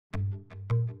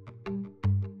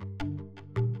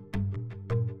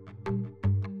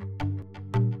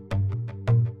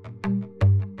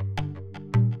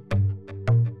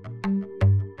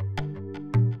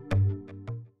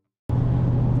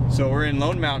So we're in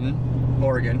Lone Mountain,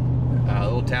 Oregon, a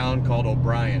little town called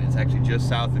O'Brien. It's actually just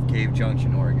south of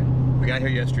Junction, Oregon. We got here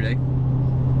yesterday.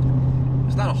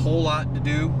 There's not a whole lot to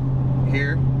do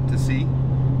here to see.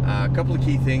 A couple of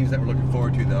key things that we're looking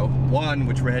forward to though. One,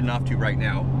 which we're heading off to right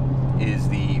now, is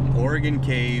the Oregon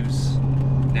Caves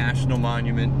National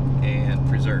Monument and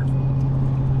Preserve.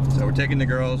 So we're taking the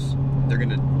girls. They're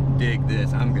gonna dig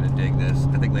this. I'm gonna dig this.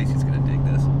 I think Lacey's gonna dig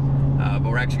this. But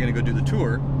we're actually gonna go do the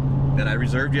tour that I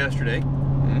reserved yesterday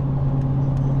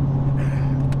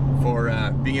for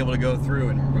being able to go through,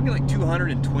 and we're gonna like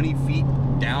 220 feet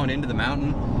down into the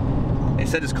mountain. They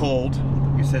said it's cold.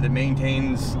 They said it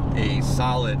maintains a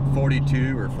solid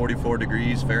 42 or 44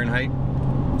 degrees Fahrenheit,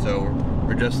 so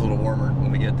we're just a little warmer when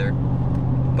we get there.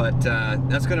 But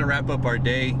that's gonna wrap up our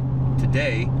day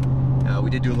today. We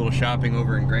did do a little shopping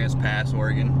over in Grants Pass,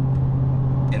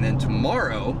 Oregon, and then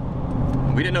tomorrow,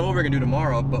 we didn't know what we were gonna do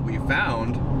tomorrow, but we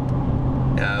found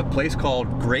a place called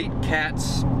Great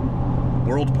Cats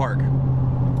World Park.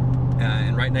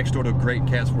 And right next door to Great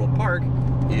Cats World Park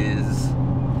is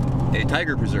a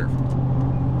tiger preserve.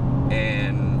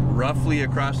 And roughly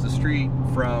across the street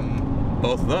from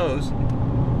both of those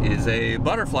is a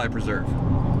butterfly preserve.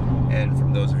 And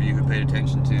from those of you who paid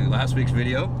attention to last week's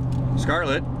video,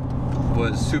 Scarlett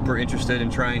was super interested in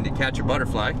trying to catch a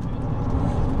butterfly.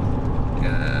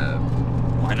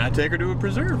 Why not take her to a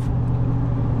preserve?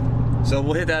 So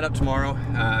we'll hit that up tomorrow.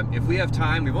 If we have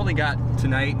time, we've only got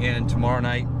tonight and tomorrow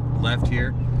night left here.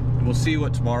 And we'll see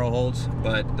what tomorrow holds,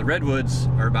 but the redwoods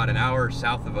are about an hour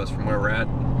south of us from where we're at.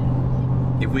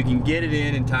 If we can get it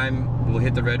in time, we'll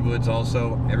hit the redwoods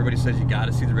also. Everybody says you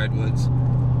gotta see the redwoods.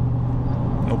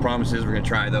 No promises, we're gonna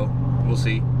try though. We'll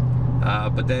see.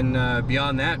 But then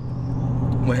beyond that,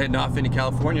 we're heading off into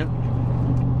California.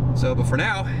 So, but for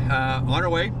now, on our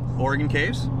way, Oregon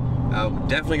Caves.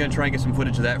 Definitely gonna try and get some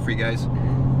footage of that for you guys.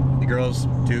 The girls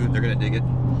too, they're gonna dig it.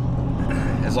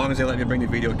 As long as they let me bring the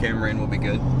video camera in, we'll be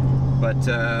good. But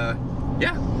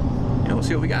yeah, we'll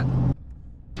see what we got.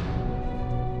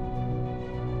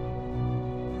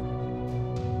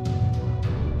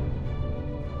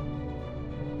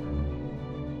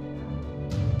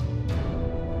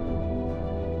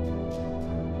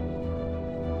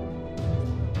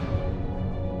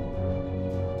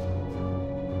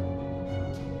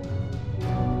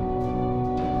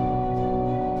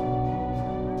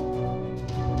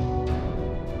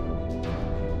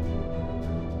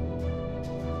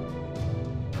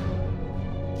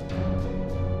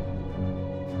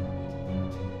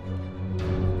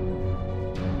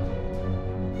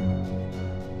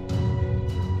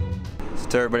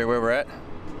 Tell everybody where we're at.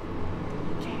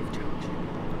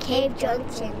 Cave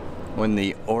Junction. We're in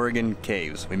the Oregon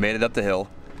Caves. We made it up the hill.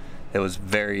 It was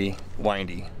very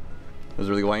windy. It was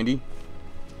really windy?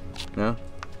 No?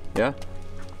 Yeah?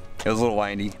 It was a little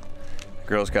windy. The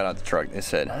girls got out the truck. They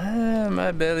said,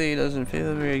 my belly doesn't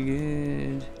feel very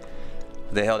good.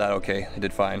 They held out okay. They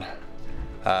did fine.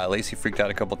 Lacey freaked out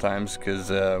a couple times because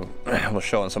we'll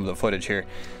show on some of the footage here.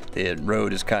 The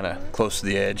road is kind of close to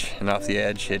the edge, and off the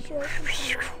edge it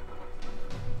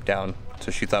down.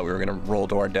 So she thought we were gonna roll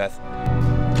to our death.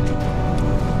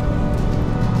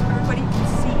 Everybody can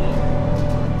see.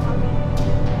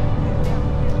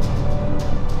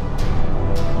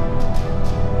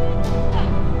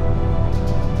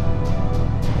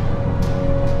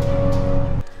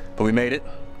 But we made it.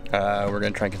 We're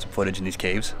gonna try and get some footage in these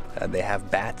caves. They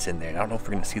have bats in there. I don't know if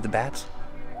we're gonna see the bats.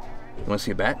 You wanna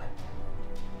see a bat?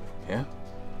 Yeah?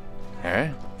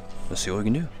 Alright. Let's see what we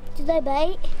can do. Did they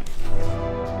bite?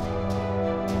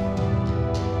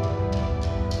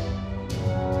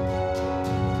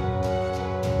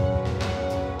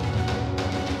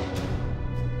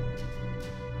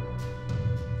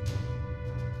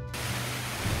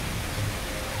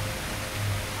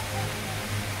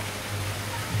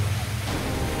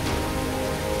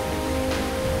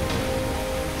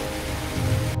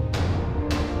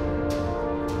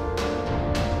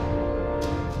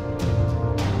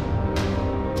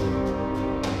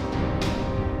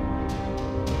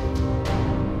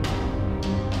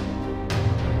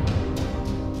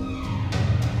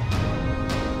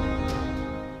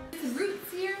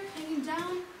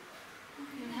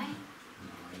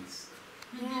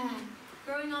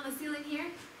 On the ceiling here,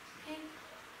 okay?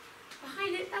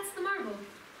 Behind it, that's the marble.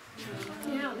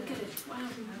 Yeah, look at it. Wow,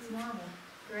 that's marble.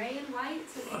 Gray and white.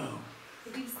 So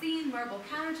if you've seen marble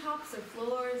countertops or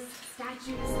floors,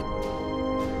 statues.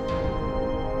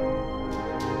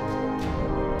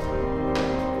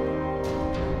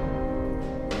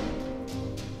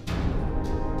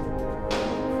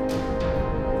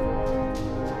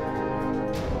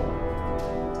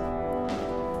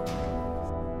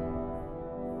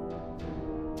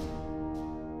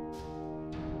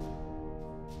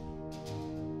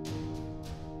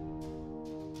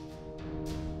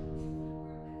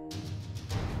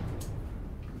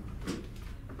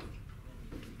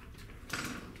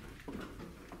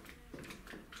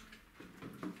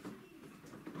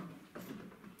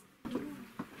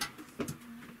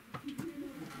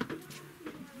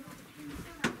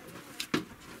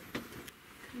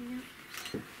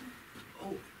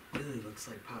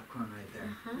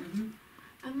 Huh?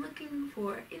 I'm looking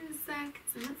for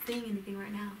insects. I'm not seeing anything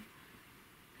right now.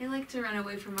 They like to run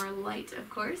away from our light, of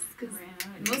course, because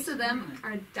most of them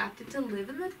are adapted to live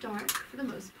in the dark for the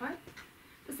most part.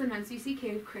 But sometimes you see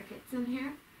cave crickets in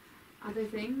here. Other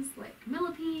things like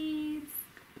millipedes.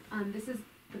 This is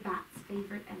the bat's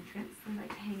favorite entrance. They like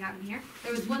to hang out in here.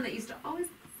 There was one that used to always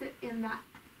sit in that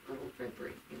little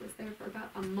drapery. It was there for about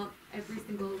a month every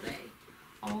single day,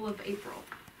 all of April.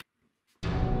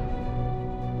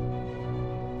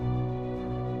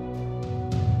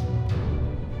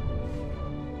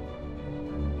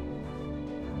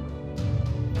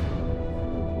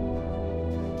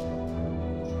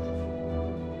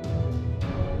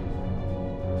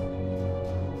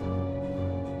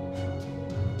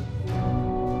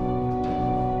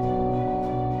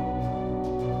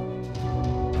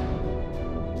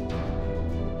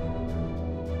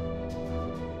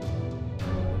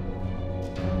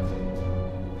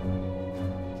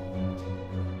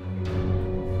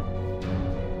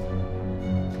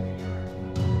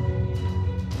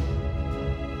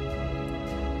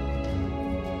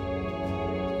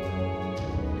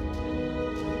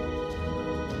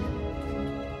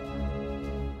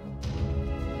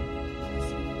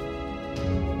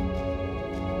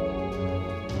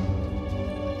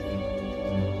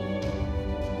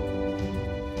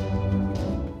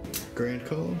 Grand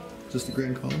column? Is this the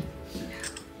grand column?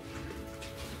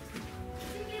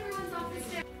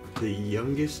 The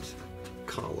youngest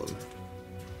column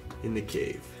in the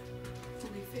cave. It's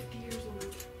only 50 years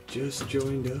old. Just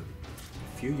joined up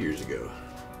a few years ago.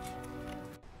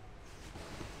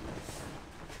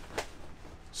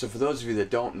 So for those of you that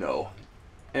don't know,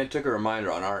 and it took a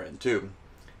reminder on our end too,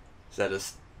 is that a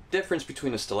difference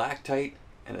between a stalactite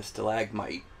and a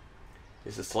stalagmite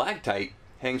is a stalactite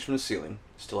hangs from the ceiling,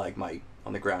 stalagmite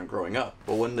on the ground growing up.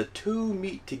 But when the two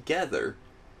meet together,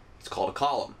 it's called a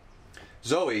column.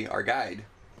 Zoe, our guide,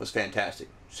 was fantastic.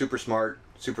 Super smart,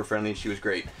 super friendly, she was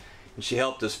great. And she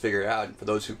helped us figure out, for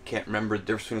those who can't remember the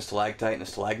difference between a stalactite and a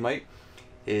stalagmite,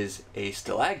 is a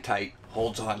stalactite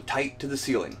holds on tight to the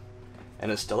ceiling,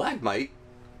 and a stalagmite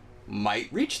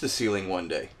might reach the ceiling one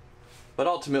day. But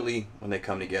ultimately, when they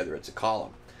come together, it's a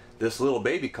column. This little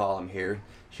baby column here,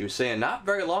 she was saying not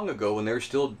very long ago when they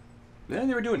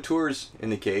were doing tours in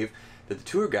the cave, that the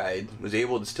tour guide was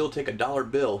able to still take a dollar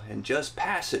bill and just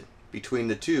pass it between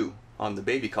the two on the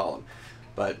baby column.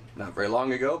 But not very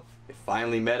long ago, it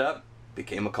finally met up,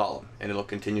 became a column, and it'll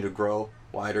continue to grow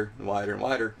wider and wider and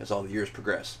wider as all the years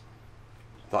progress.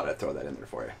 Thought I'd throw that in there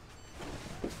for you.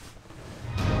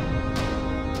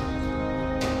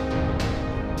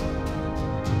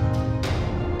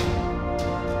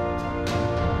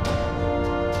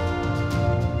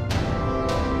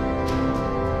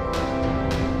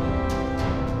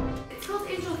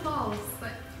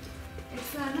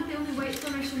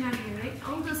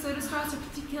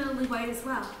 White as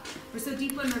well. We're so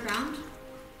deep underground.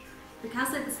 The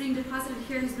calcite that's being deposited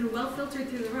here has been well filtered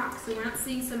through the rock, so we're not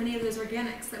seeing so many of those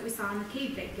organics that we saw in the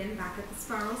cave bacon back at the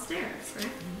spiral stairs, right?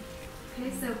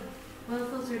 Okay, so well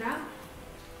filtered out.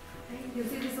 Okay, you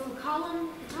can see this little column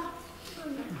at the top.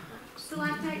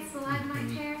 Stalactite,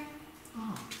 stalagmite hair.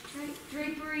 Right,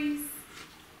 draperies,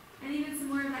 and even some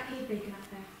more of that cave bacon up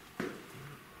there.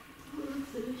 Oh,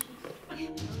 that's delicious.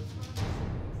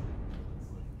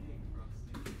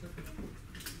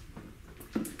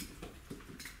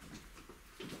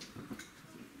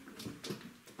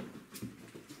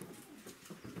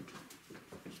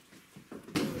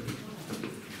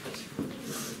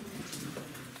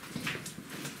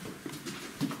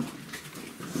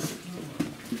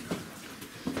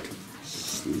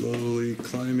 Slowly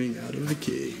climbing out of the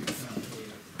cave.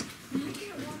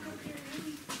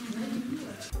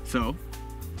 So,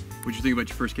 what'd you think about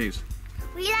your first caves?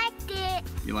 We liked it.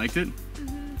 You liked it?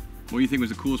 Mm-hmm. What do you think was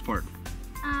the coolest part?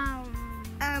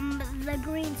 The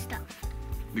green stuff.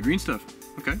 The green stuff.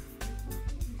 Okay.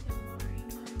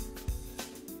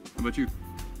 How about you? I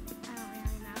don't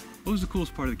really know. What was the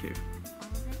coolest part of the cave?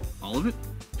 All of it. All of it?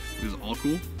 It was all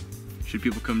cool? Should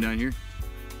people come down here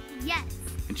Yes.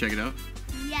 and check it out?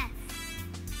 Yes.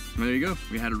 Well, there you go.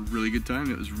 We had a really good time.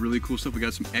 It was really cool stuff. We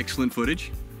got some excellent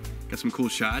footage. Got some cool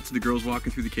shots of the girls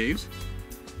walking through the caves.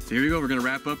 So here we go. We're going to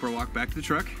wrap up our walk back to the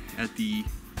truck at the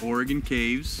Oregon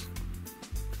Caves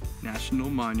National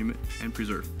Monument and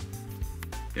Preserve.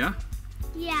 Yeah?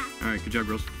 Yeah. All right, good job,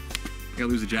 girls. I gotta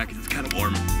lose the jacket. It's kind of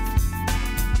warm.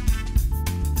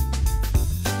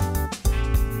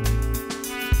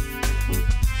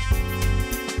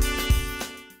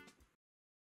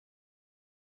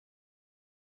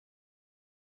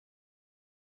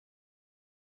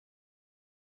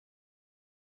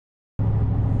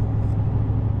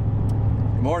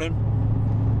 Good morning.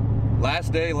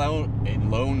 Last day in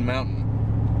Lone Mountain.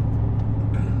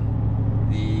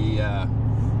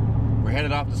 We're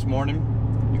headed off this morning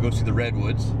to go see the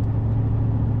redwoods.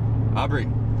 Aubrey,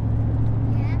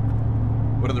 Yeah?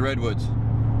 what are the redwoods?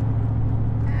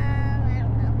 I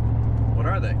don't know. What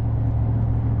are they?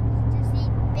 To see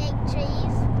big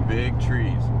trees? Big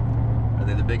trees. Are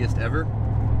they the biggest ever?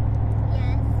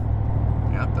 Yes.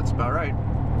 Yeah, that's about right.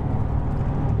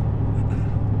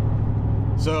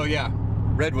 So yeah,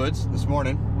 redwoods this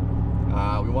morning.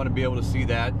 We want to be able to see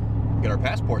that, get our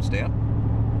passport stamp,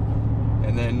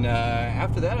 and then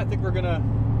after that, I think we're gonna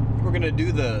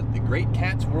do the Great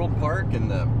Cats World Park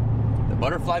and the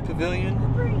Butterfly Pavilion,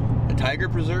 the Tiger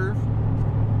Preserve.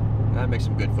 That'd make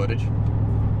some good footage.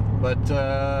 But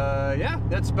yeah,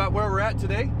 that's about where we're at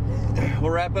today.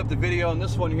 We'll wrap up the video on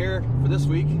this one here for this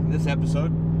week, this episode,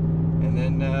 and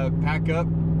then pack up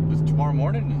tomorrow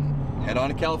morning and head on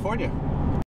to California.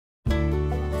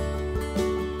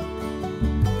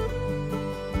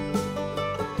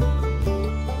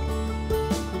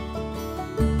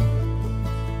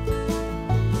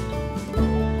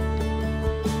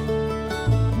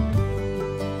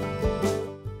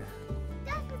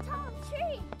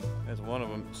 One of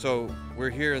them. So we're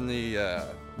here in the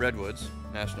Redwoods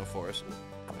National Forest.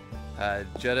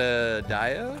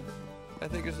 Jedediah, I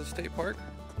think, is the state park,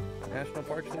 national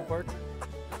park, state park.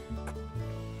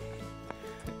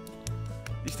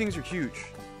 These things are huge,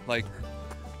 like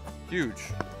huge.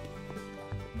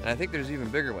 And I think there's even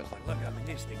bigger ones. Like, look, I mean,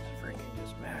 these things are freaking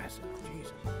just massive.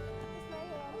 Jesus.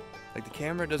 Like, the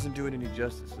camera doesn't do it any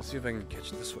justice. Let's see if I can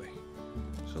catch it this way.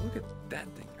 So look at that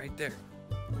thing right there.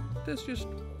 That's just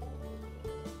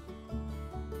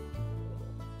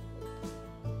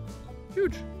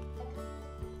huge.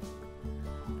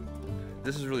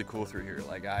 This is really cool through here.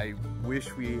 Like, I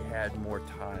wish we had more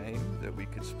time that we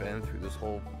could spend through this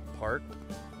whole park.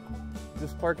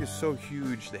 This park is so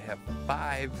huge. They have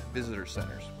 5 visitor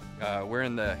centers. We're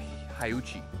in the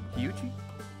Hiuchi. Hiuchi?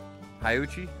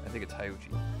 I think it's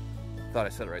Hiuchi. Thought I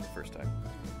said it right the first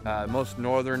time. Most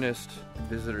northernest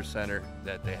visitor center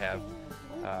that they have.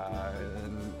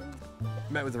 And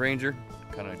met with the ranger.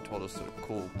 Kind of told us a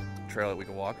cool trail that we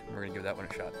can walk. We're gonna give that one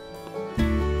a shot.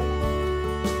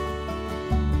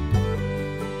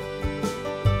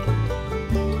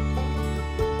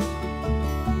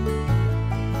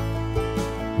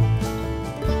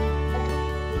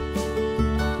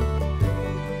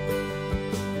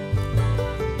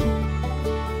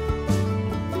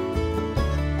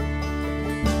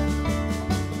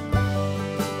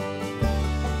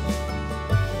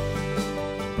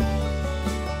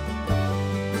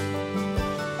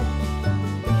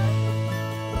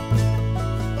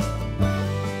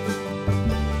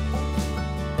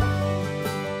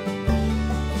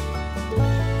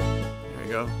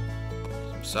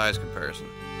 Some size comparison.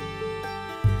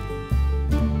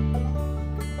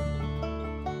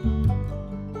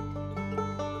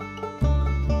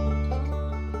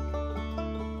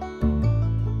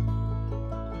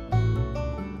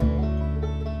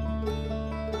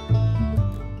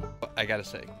 I gotta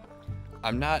say,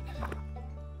 I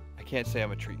can't say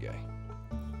I'm a tree guy.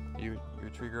 You're a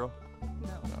tree girl?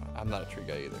 No, I'm not a tree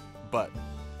guy either. But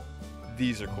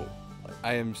these are cool.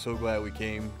 I am so glad we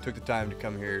took the time to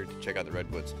come here to check out the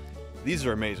redwoods. These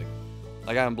are amazing.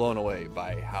 Like, I'm blown away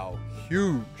by how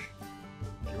huge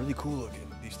and really cool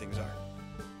looking these things are.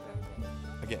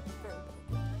 Again,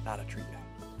 not a tree guy,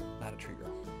 not a tree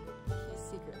girl. He's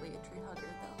secretly a tree hugger,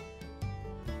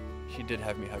 though. She did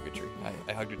have me hug a tree.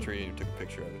 I hugged a tree and took a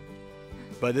picture of it.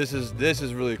 But this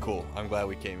is really cool. I'm glad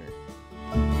we came here.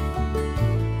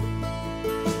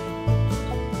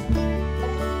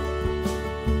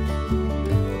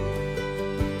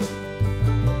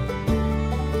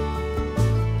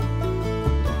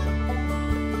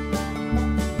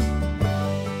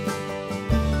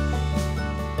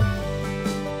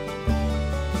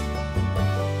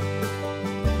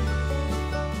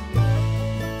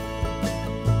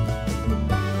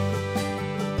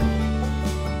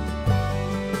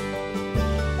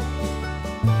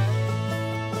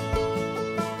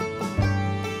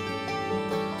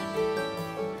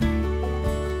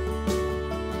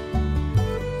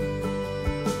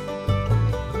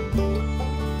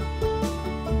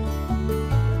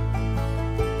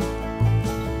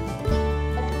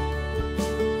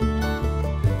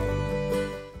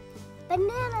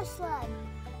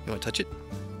 You want to touch it?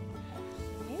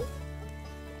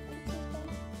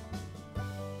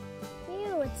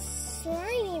 Ew, it's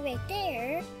slimy right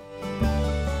there.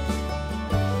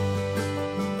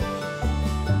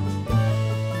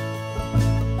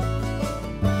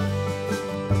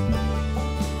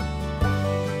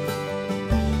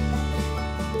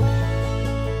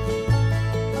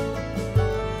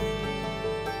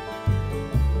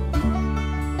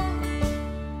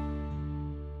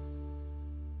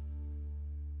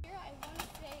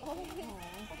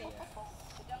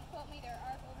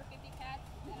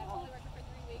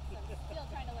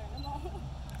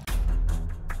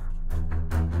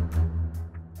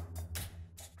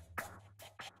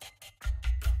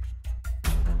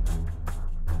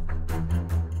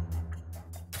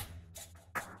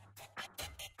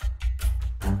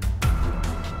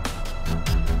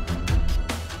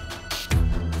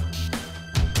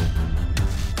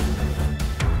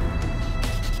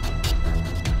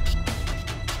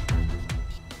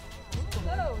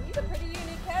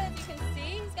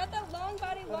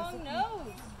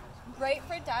 great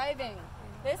for diving.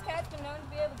 This cat's been known to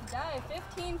be able to dive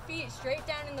 15 feet straight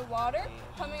down in the water,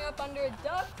 coming up under a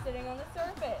duck sitting on the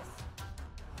surface.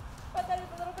 But that is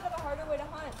a little bit of a harder way to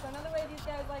hunt. So another way these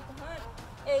guys like to hunt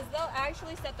is they'll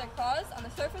actually set their claws on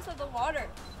the surface of the water,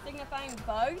 signifying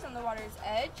bugs on the water's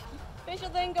edge. Fish will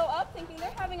then go up thinking they're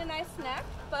having a nice snack,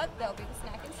 but they'll be the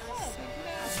snack instead.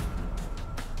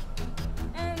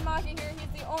 And Maki here, he's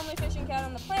the only fishing cat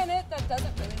on the planet that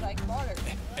doesn't really like water.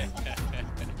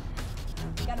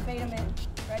 You gotta bait him in.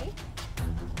 Ready?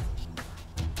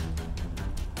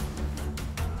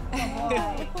 Oh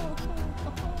boy.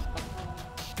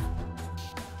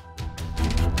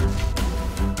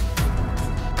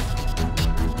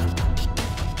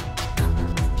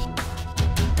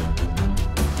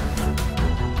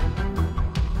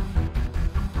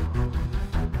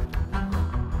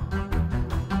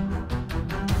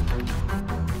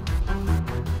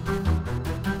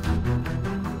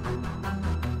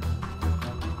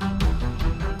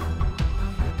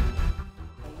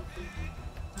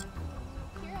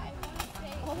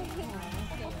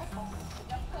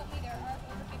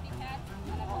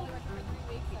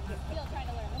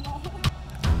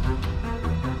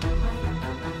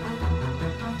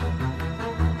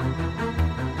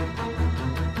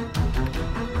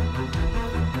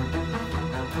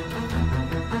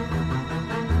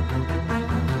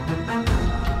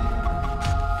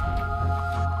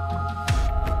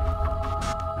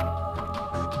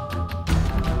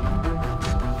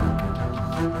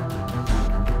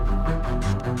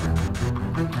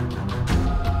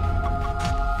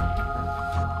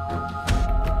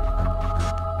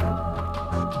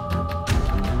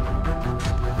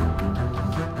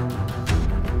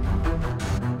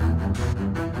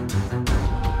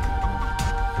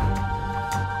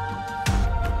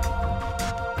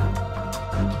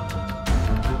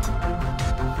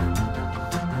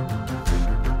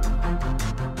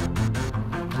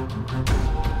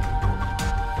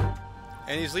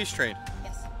 And he's leash trained.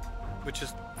 Yes. Which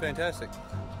is fantastic.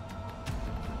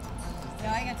 So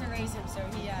I got to raise him, so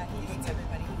he hates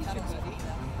everybody. He cuddles with me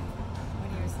though. When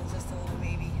he was just a little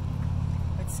baby,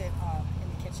 would sit in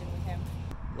the kitchen with him.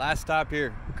 Last stop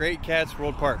here, Great Cats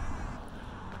World Park.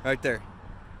 Right there.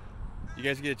 You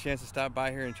guys get a chance to stop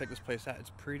by here and check this place out.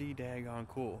 It's pretty daggone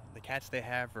cool. The cats they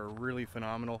have are really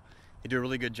phenomenal. They do a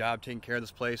really good job taking care of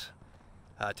this place,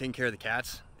 taking care of the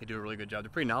cats. They do a really good job. They're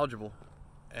pretty knowledgeable,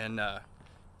 and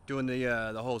doing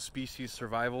the whole species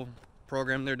survival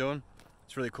program they're doing.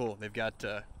 It's really cool. They've got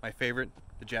my favorite,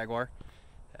 the Jaguar.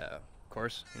 Of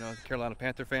course, you know, Carolina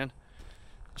Panther fan.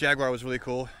 Jaguar was really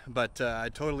cool, but I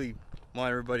totally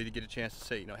want everybody to get a chance to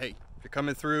say, you know, hey, if you're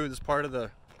coming through this part of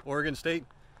the Oregon state,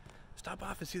 stop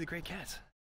off and see the great cats.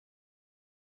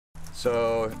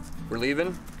 So we're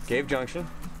leaving Cave Junction.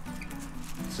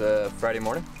 It's a Friday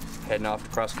morning, heading off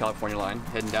across the California line,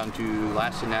 heading down to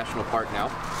Lassen National Park now.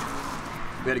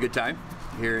 We had a good time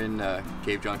here in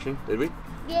Cave Junction, did we?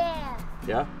 Yeah.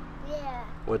 Yeah? Yeah.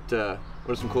 What are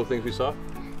some cool things we saw?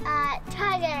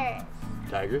 Tigers.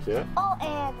 Tigers, yeah. Oh,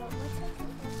 and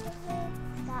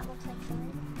that looks like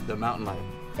something. The mountain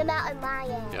lion. The mountain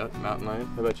lion. Yeah, mountain lion.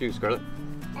 How about you, Scarlett?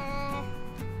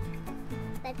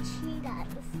 The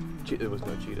cheetahs. There was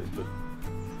no cheetahs, but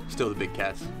still the big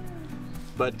cats.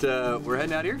 But we're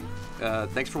heading out here.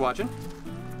 Thanks for watching.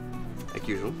 Like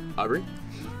usual. Aubrey?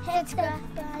 Hit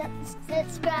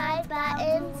subscribe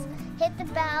buttons, hit the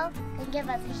bell, and give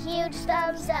us a huge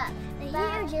thumbs up. The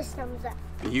hugest thumbs up.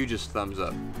 The hugest thumbs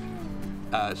up.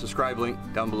 Subscribe link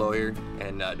down below here,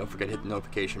 and don't forget to hit the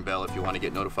notification bell if you want to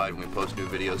get notified when we post new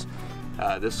videos.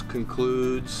 This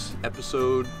concludes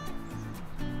episode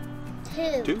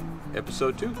 2.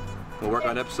 Episode 2. We'll work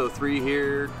on episode 3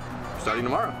 here starting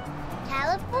tomorrow.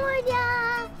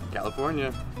 California.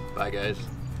 California. Bye, guys.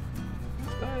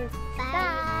 Bye.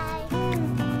 Bye.